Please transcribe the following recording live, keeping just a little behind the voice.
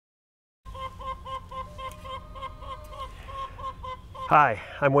Hi,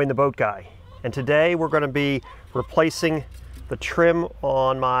 I'm Wayne the Boat Guy, and today we're going to be replacing the trim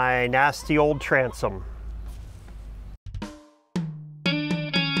on my nasty old transom.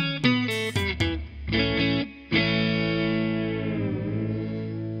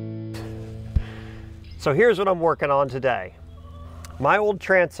 So here's what I'm working on today. My old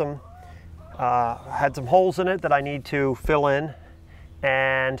transom had some holes in it that I need to fill in,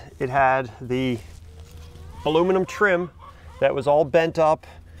 and it had the aluminum trim that was all bent up,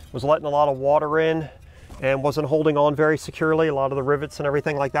 was letting a lot of water in, and wasn't holding on very securely. A lot of the rivets and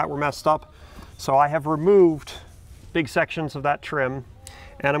everything like that were messed up. So I have removed big sections of that trim,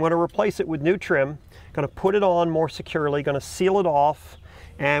 and I'm going to replace it with new trim. Going to put it on more securely, going to seal it off,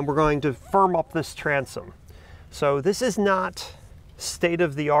 and we're going to firm up this transom. So this is not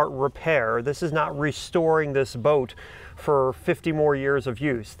state-of-the-art repair. This is not restoring this boat for 50 more years of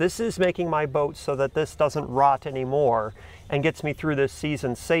use. This is making my boat so that this doesn't rot anymore and gets me through this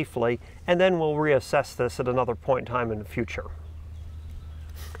season safely, and then we'll reassess this at another point in time in the future.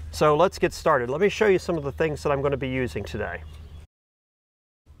 So let's get started. Let me show you some of the things that I'm going to be using today.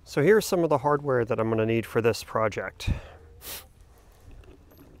 So here's some of the hardware that I'm going to need for this project.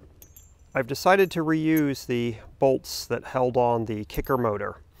 I've decided to reuse the bolts that held on the kicker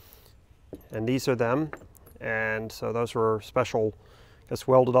motor, and these are them. And so those were special, just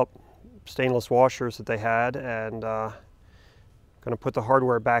welded up stainless washers that they had, and going to put the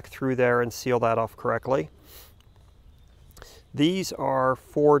hardware back through there and seal that off correctly. These are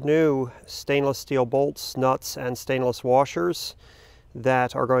 4 new stainless steel bolts, nuts, and stainless washers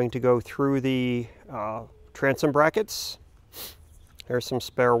that are going to go through the transom brackets. Here's some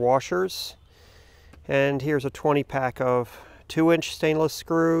spare washers, and here's a 20 pack of 2-inch stainless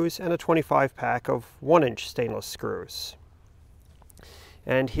screws and a 25 pack of 1-inch stainless screws.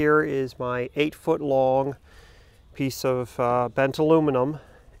 And here is my 8-foot long piece of bent aluminum,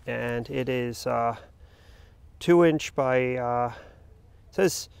 and it is 2-inch by it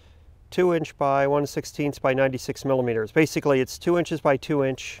says 2-inch by 1/16 by 96 millimeters. Basically it's 2 inches by 2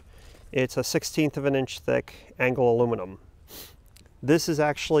 inch. It's a 1/16 of an inch thick angle aluminum. This is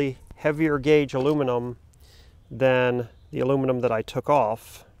actually heavier gauge aluminum than the aluminum that I took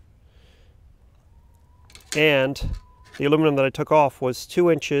off, and the aluminum that I took off was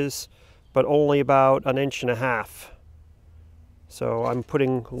 2 inches but only about 1.5 inches. So I'm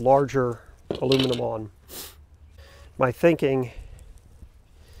putting larger aluminum on. My thinking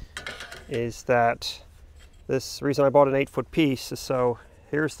is that the reason I bought an 8-foot piece is so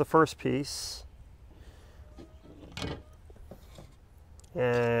here's the first piece,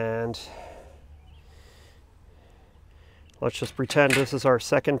 and let's just pretend this is our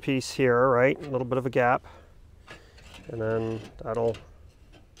second piece here, right? A little bit of a gap. And then that'll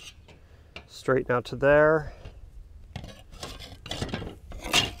straighten out to there.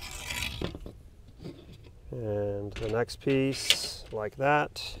 And the next piece, like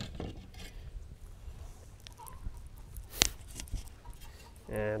that.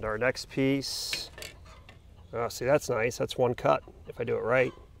 And our next piece, oh, see, that's nice. That's one cut, if I do it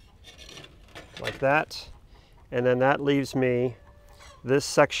right. Like that. And then that leaves me this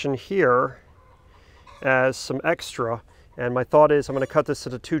section here as some extra. And my thought is I'm going to cut this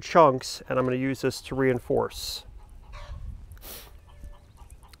into 2 chunks, and I'm going to use this to reinforce.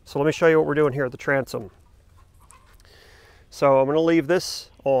 So let me show you what we're doing here at the transom. So I'm going to leave this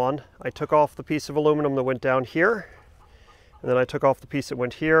on. I took off the piece of aluminum that went down here, and then I took off the piece that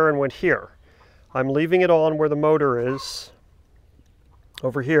went here and went here. I'm leaving it on where the motor is,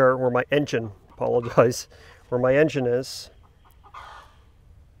 over here, where my engine, apologize, where my engine is.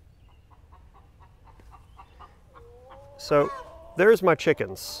 So there's my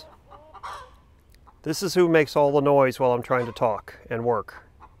chickens. This is who makes all the noise while I'm trying to talk and work.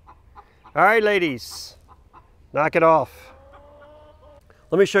 All right, ladies, knock it off.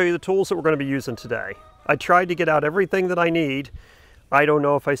 Let me show you the tools that we're going to be using today. I tried to get out everything that I need. I don't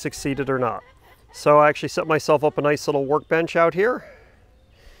know if I succeeded or not. So I actually set myself up a nice little workbench out here.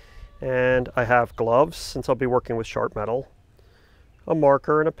 And I have gloves, since I'll be working with sharp metal, a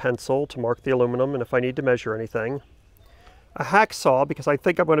marker and a pencil to mark the aluminum and if I need to measure anything, a hacksaw because I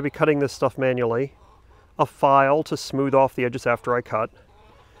think I'm going to be cutting this stuff manually, a file to smooth off the edges after I cut,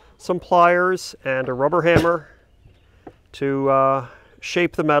 some pliers and a rubber hammer to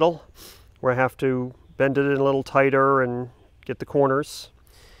shape the metal, where I have to bend it in a little tighter and get the corners.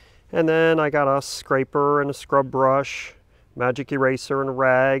 And then I got a scraper and a scrub brush, magic eraser and a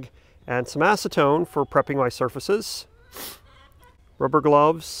rag, and some acetone for prepping my surfaces, rubber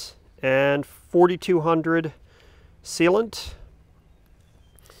gloves, and 4200 sealant.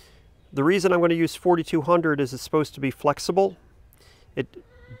 The reason I'm going to use 4200 is it's supposed to be flexible, It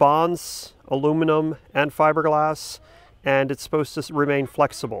bonds aluminum and fiberglass, and it's supposed to remain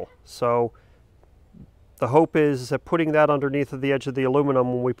flexible. So the hope is that putting that underneath of the edge of the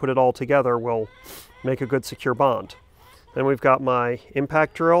aluminum when we put it all together will make a good secure bond. Then we've got my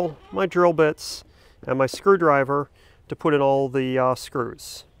impact drill, my drill bits, and my screwdriver to put in all the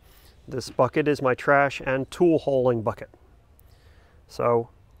screws. This bucket is my trash and tool hauling bucket. So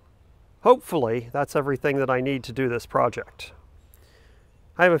hopefully that's everything that I need to do this project.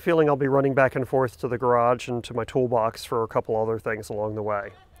 I have a feeling I'll be running back and forth to the garage and to my toolbox for a couple other things along the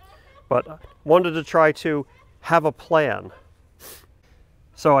way. But I wanted to try to have a plan.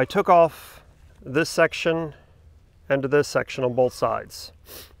 So I took off this section and this section on both sides.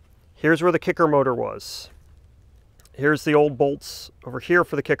 Here's where the kicker motor was. Here's the old bolts over here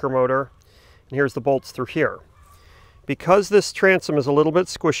for the kicker motor, and here's the bolts through here. Because this transom is a little bit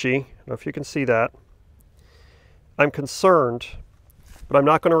squishy, I don't know if you can see that, I'm concerned, but I'm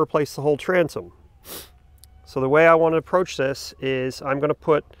not going to replace the whole transom. So the way I want to approach this is I'm going to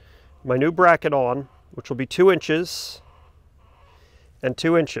put my new bracket on, which will be 2 inches and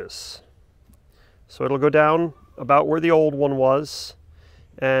 2 inches. So it'll go down about where the old one was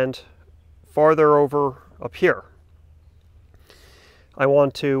and farther over up here. I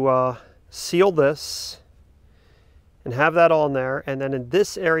want to seal this and have that on there, and then in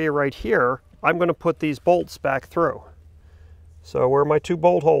this area right here I'm going to put these bolts back through. So where my 2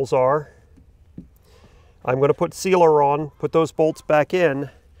 bolt holes are, I'm going to put sealer on, put those bolts back in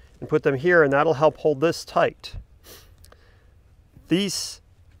and put them here, and that'll help hold this tight. These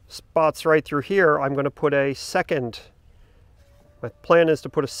spots right through here, I'm going to put a second, my plan is to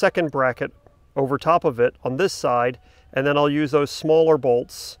put a second bracket over top of it on this side, and then I'll use those smaller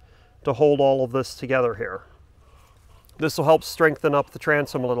bolts to hold all of this together here. This will help strengthen up the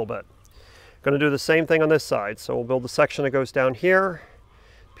transom a little bit. Going to do the same thing on this side. So we'll build the section that goes down here,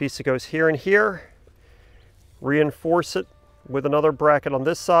 piece that goes here and here, reinforce it with another bracket on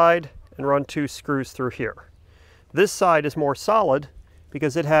this side, and run 2 screws through here. This side is more solid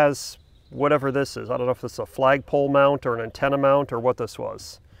because it has whatever this is. I don't know if this is a flagpole mount or an antenna mount or what this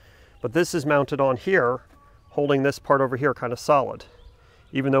was. But this is mounted on here, holding this part over here kind of solid,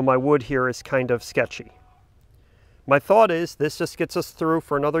 even though my wood here is kind of sketchy. My thought is this just gets us through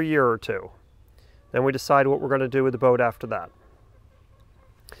for another year or 2. Then we decide what we're going to do with the boat after that.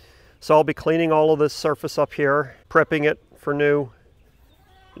 So I'll be cleaning all of this surface up here, prepping it for new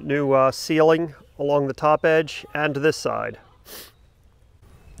sealing along the top edge and to this side.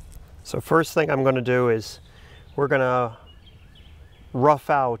 So first thing I'm going to do is we're going to rough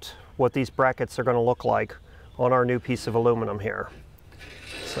out what these brackets are going to look like on our new piece of aluminum here.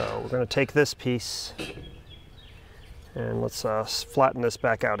 So we're going to take this piece and let's flatten this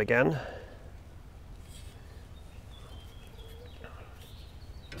back out again.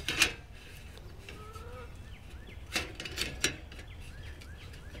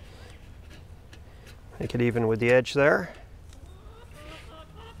 Make it even with the edge there.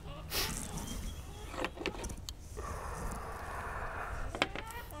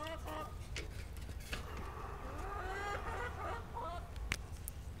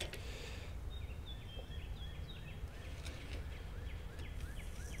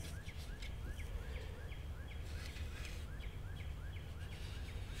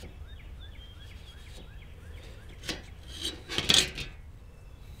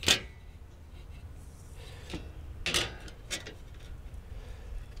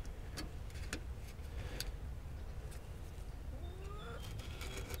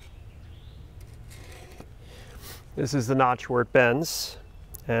 This is the notch where it bends,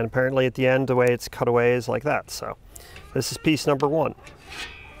 and apparently at the end the way it's cut away is like that. So this is piece number 1.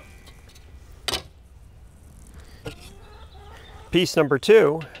 Piece number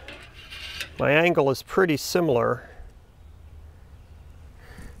 2, my angle is pretty similar.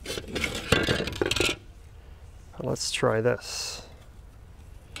 Let's try this.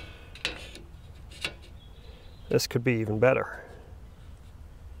 This could be even better.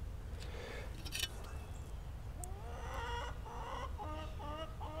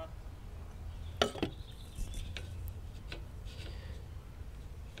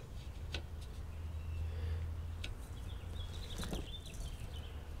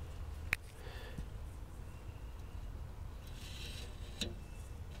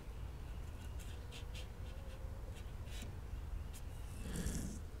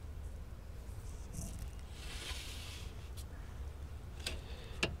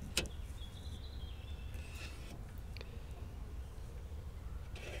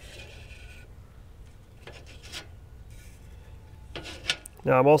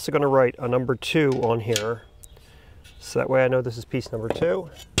 Now I'm also going to write a number 2 on here So that way I know this is piece number 2.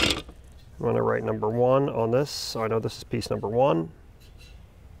 I'm going to write number 1 on this, so I know this is piece number 1.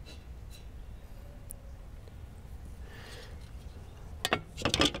 1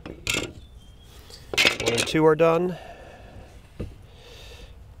 and 2 are done.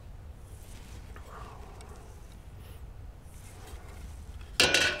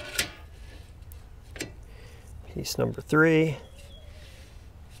 Piece number 3.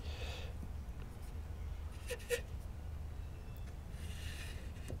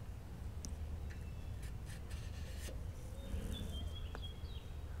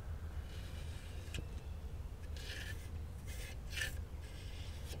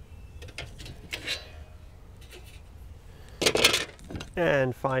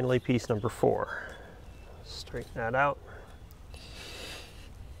 And finally, piece number 4. Straighten that out.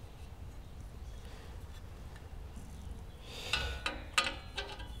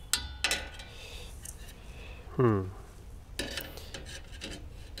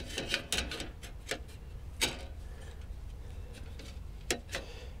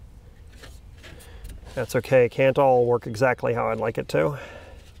 That's okay, it can't all work exactly how I'd like it to.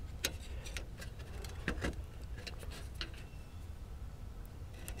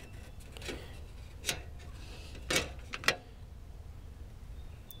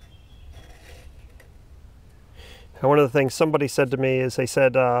 And one of the things somebody said to me is they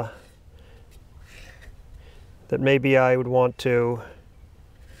said that maybe I would want to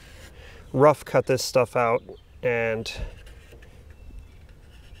rough cut this stuff out and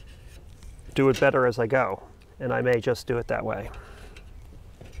do it better as I go. And I may just do it that way.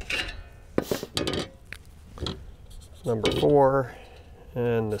 Number 4,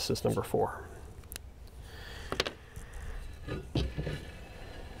 and this is number 4.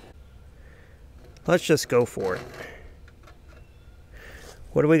 Let's just go for it.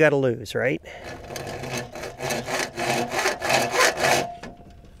 What do we got to lose, right?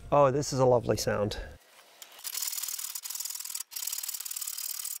 Oh, this is a lovely sound.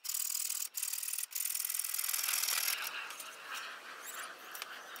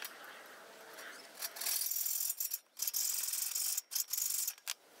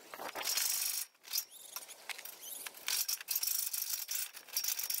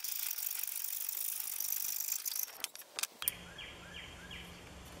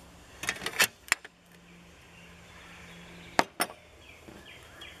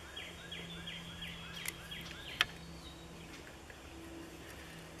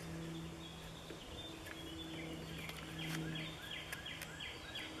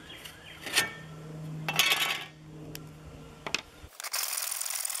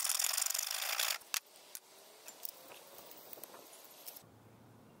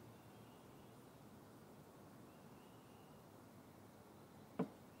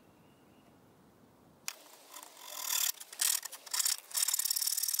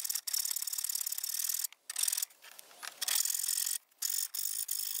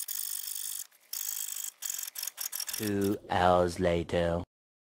 Two hours later.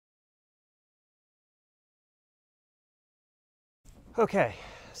 Okay,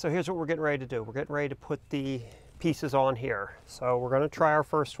 so here's what we're getting ready to do. We're getting ready to put the pieces on here. So we're going to try our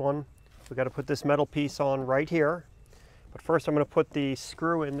first one. We've got to put this metal piece on right here. But first I'm going to put the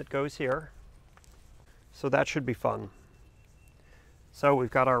screw in that goes here. So that should be fun. So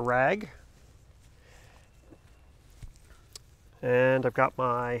we've got our rag. And I've got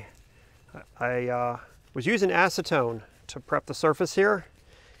my, I was using acetone to prep the surface here.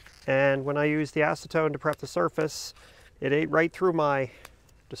 And when I used the acetone to prep the surface, it ate right through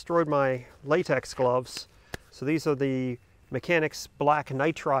destroyed my latex gloves. So these are the Mechanics black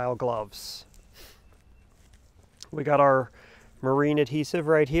nitrile gloves. We got our marine adhesive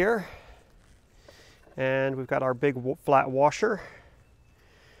right here. And we've got our big flat washer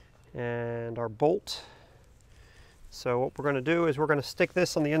and our bolt. So what we're going to do is we're going to stick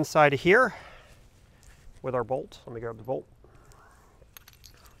this on the inside of here with our bolt. Let me grab the bolt.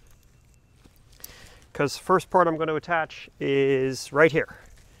 Because the first part I'm going to attach is right here.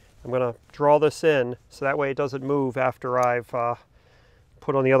 I'm going to draw this in so that way it doesn't move after I've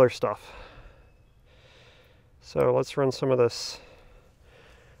put on the other stuff. So let's run some of this.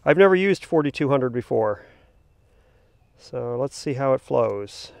 I've never used 4200 before. So let's see how it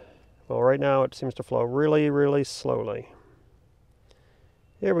flows. Well, right now it seems to flow really, really slowly.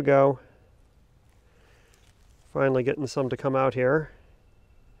 Here we go. Finally getting some to come out here.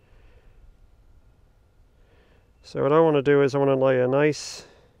 So what I want to do is I want to lay a nice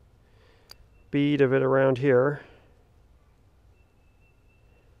bead of it around here.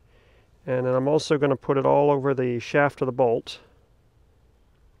 And then I'm also going to put it all over the shaft of the bolt.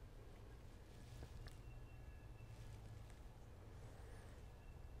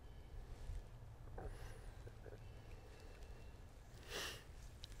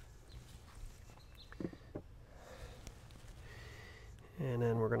 And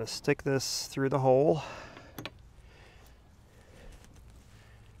then we're going to stick this through the hole.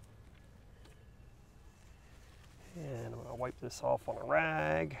 And I'm going to wipe this off on a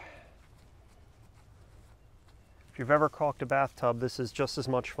rag. If you've ever caulked a bathtub, this is just as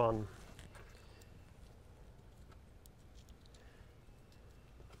much fun.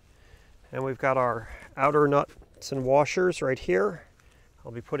 And we've got our outer nuts and washers right here.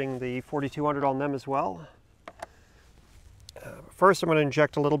 I'll be putting the 4200 on them as well. First, I'm going to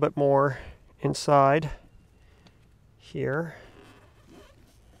inject a little bit more inside here,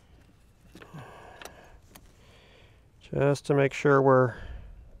 just to make sure we're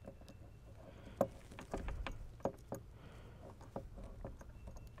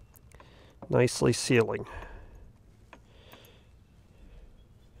nicely sealing.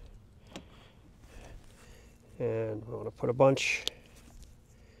 And we want to put a bunch,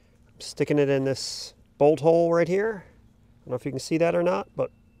 I'm sticking it in this bolt hole right here. I don't know if you can see that or not, but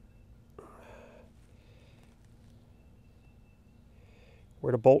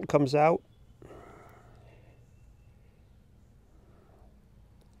where the bolt comes out.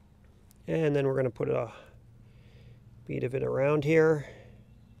 And then we're going to put a bead of it around here.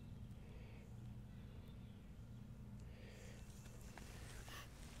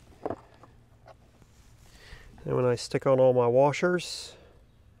 And when I stick on all my washers,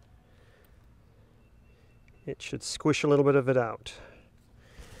 it should squish a little bit of it out.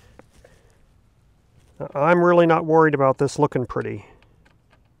 Now, I'm really not worried about this looking pretty.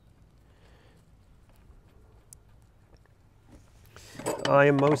 I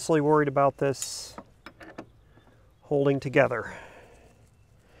am mostly worried about this holding together.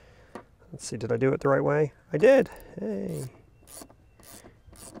 Let's see, did I do it the right way? I did. Hey.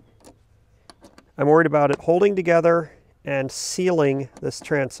 I'm worried about it holding together and sealing this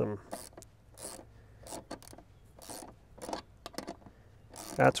transom.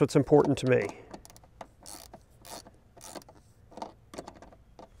 That's what's important to me.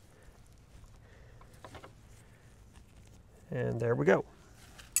 And there we go.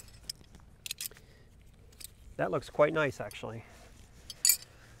 That looks quite nice, actually.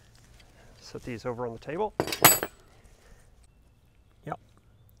 Set these over on the table. Yep,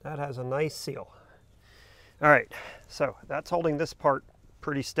 that has a nice seal. All right, so that's holding this part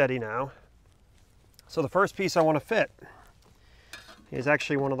pretty steady now. So the first piece I want to fit is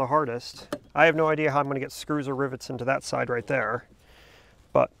actually one of the hardest. I have no idea how I'm going to get screws or rivets into that side right there,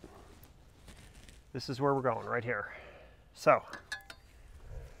 but this is where we're going, right here. So,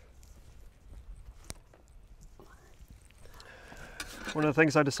 one of the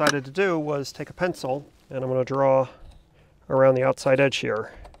things I decided to do was take a pencil and I'm going to draw around the outside edge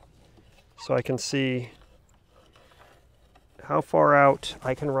here so I can see how far out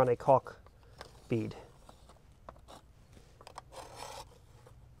I can run a caulk bead.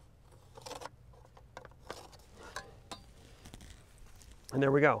 And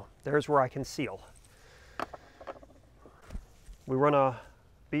there we go. There's where I can seal. We run a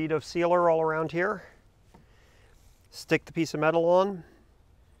bead of sealer all around here, stick the piece of metal on,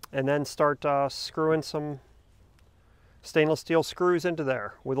 and then start screwing some stainless steel screws into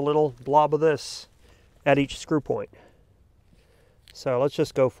there with a little blob of this at each screw point. So let's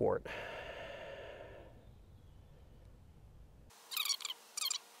just go for it.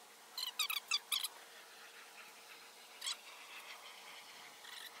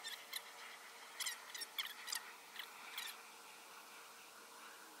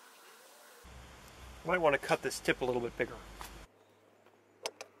 Might want to cut this tip a little bit bigger.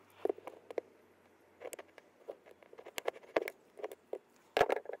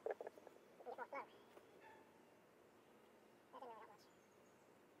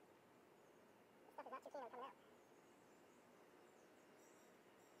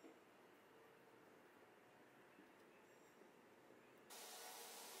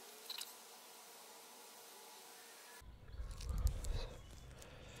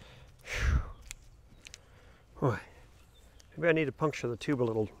 Boy, maybe I need to puncture the tube a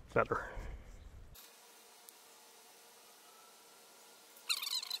little better.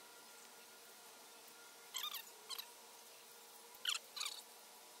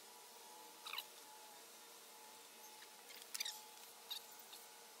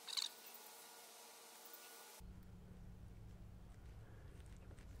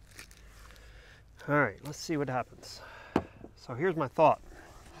 All right, let's see what happens. So here's my thought,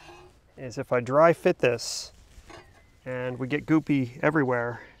 is if I dry fit this and we get goopy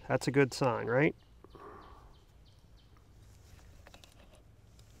everywhere, that's a good sign, right?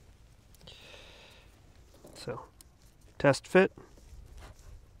 So, test fit.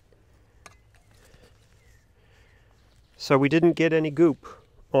 So we didn't get any goop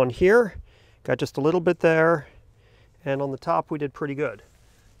on here, got just a little bit there, and on the top we did pretty good.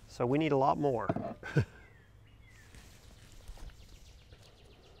 So we need a lot more.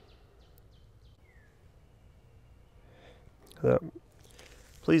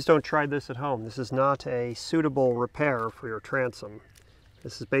 Please don't try this at home. This is not a suitable repair for your transom.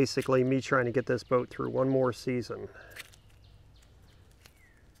 This is basically me trying to get this boat through one more season.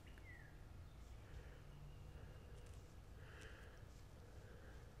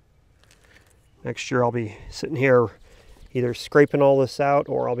 Next year I'll be sitting here either scraping all this out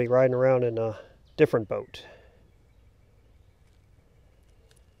or I'll be riding around in a different boat.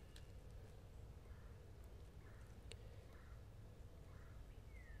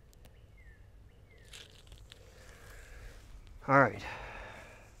 All right.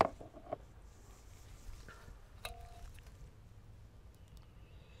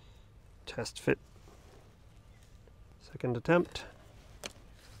 Test fit. Second attempt.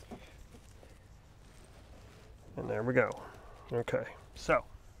 And there we go. Okay, so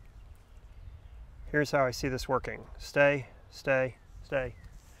here's how I see this working. Stay, stay, stay.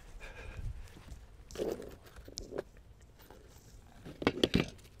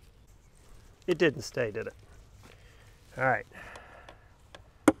 It didn't stay, did it? All right.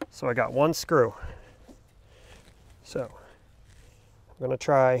 So I got one screw. So I'm going to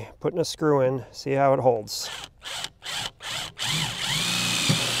try putting a screw in, see how it holds.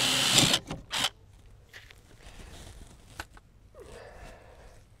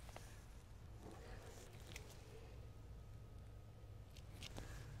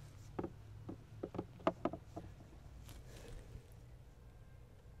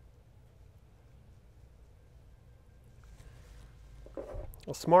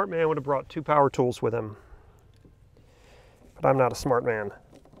 A smart man would have brought 2 power tools with him, but I'm not a smart man.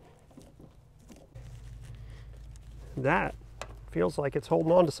 That feels like it's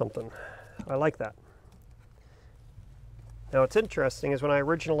holding on to something. I like that. Now what's interesting is when I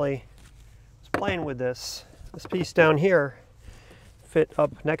originally was playing with this piece down here fit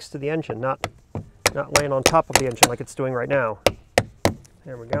up next to the engine, not laying on top of the engine like it's doing right now.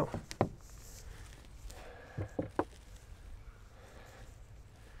 There we go.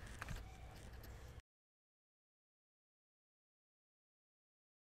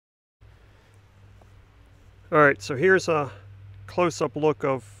 All right, so here's a close-up look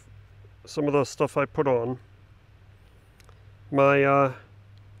of some of the stuff I put on. My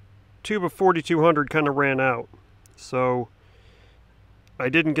tube of 4200 kind of ran out, so I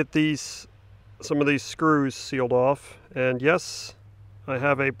didn't get some of these screws sealed off. And yes, I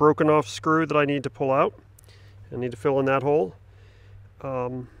have a broken off screw that I need to pull out. I need to fill in that hole,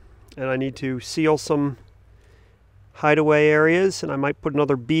 and I need to seal some hideaway areas, and I might put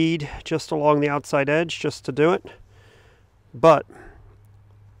another bead just along the outside edge just to do it. But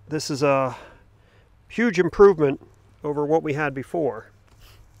this is a huge improvement over what we had before.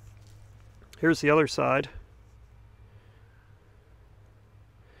 Here's the other side.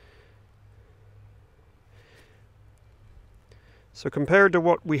 So compared to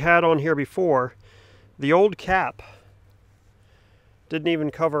what we had on here before, the old cap didn't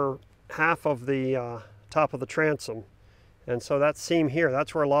even cover half of the top of the transom. And so that seam here,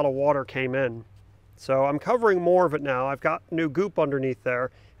 that's where a lot of water came in. So I'm covering more of it now. I've got new goop underneath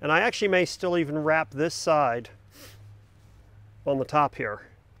there, and I actually may still even wrap this side on the top here.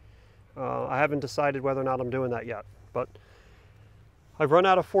 I haven't decided whether or not I'm doing that yet, but I've run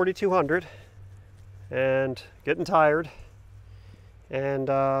out of 4200 and getting tired, and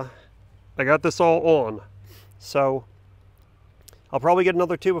I got this all on. So I'll probably get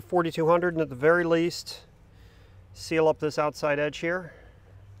another tube of 4200 and at the very least seal up this outside edge here.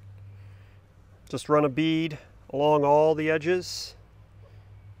 Just run a bead along all the edges,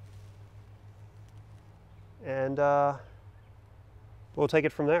 and we'll take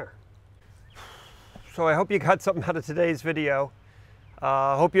it from there. So I hope you got something out of today's video.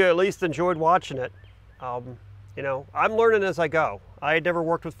 I hope you at least enjoyed watching it. You know, I'm learning as I go. I had never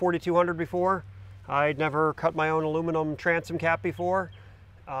worked with 4200 before. I'd never cut my own aluminum transom cap before,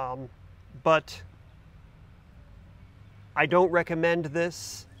 but I don't recommend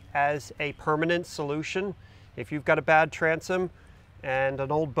this as a permanent solution. If you've got a bad transom and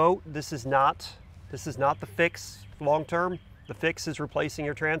an old boat, this is not the fix long term. The fix is replacing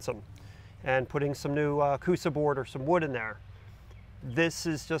your transom and putting some new Kusa board or some wood in there. This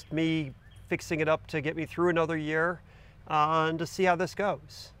is just me fixing it up to get me through another year and to see how this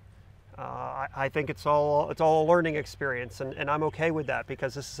goes. I think it's all a learning experience, and I'm okay with that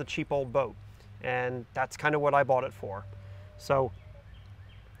because this is a cheap old boat, and that's kind of what I bought it for. So,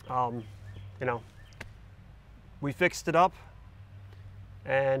 you know, we fixed it up.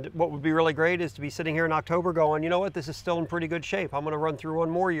 And what would be really great is to be sitting here in October going, you know what, this is still in pretty good shape. I'm going to run through one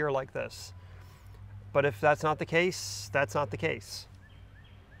more year like this. But if that's not the case, that's not the case.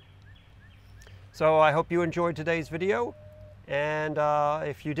 So I hope you enjoyed today's video. And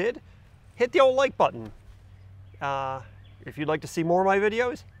if you did, hit the old like button. If you'd like to see more of my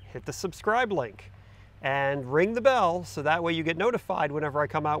videos, hit the subscribe link. And ring the bell so that way you get notified whenever I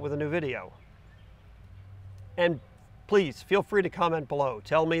come out with a new video. And please feel free to comment below.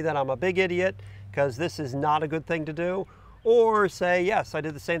 Tell me that I'm a big idiot because this is not a good thing to do. Or say, yes, I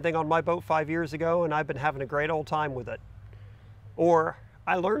did the same thing on my boat 5 years ago and I've been having a great old time with it. Or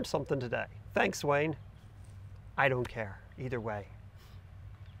I learned something today. Thanks, Wayne. I don't care. Either way.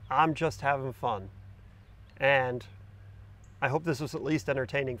 I'm just having fun. And I hope this was at least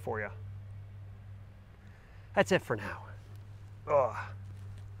entertaining for you. That's it for now. Ugh.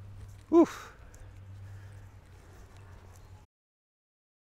 Oof.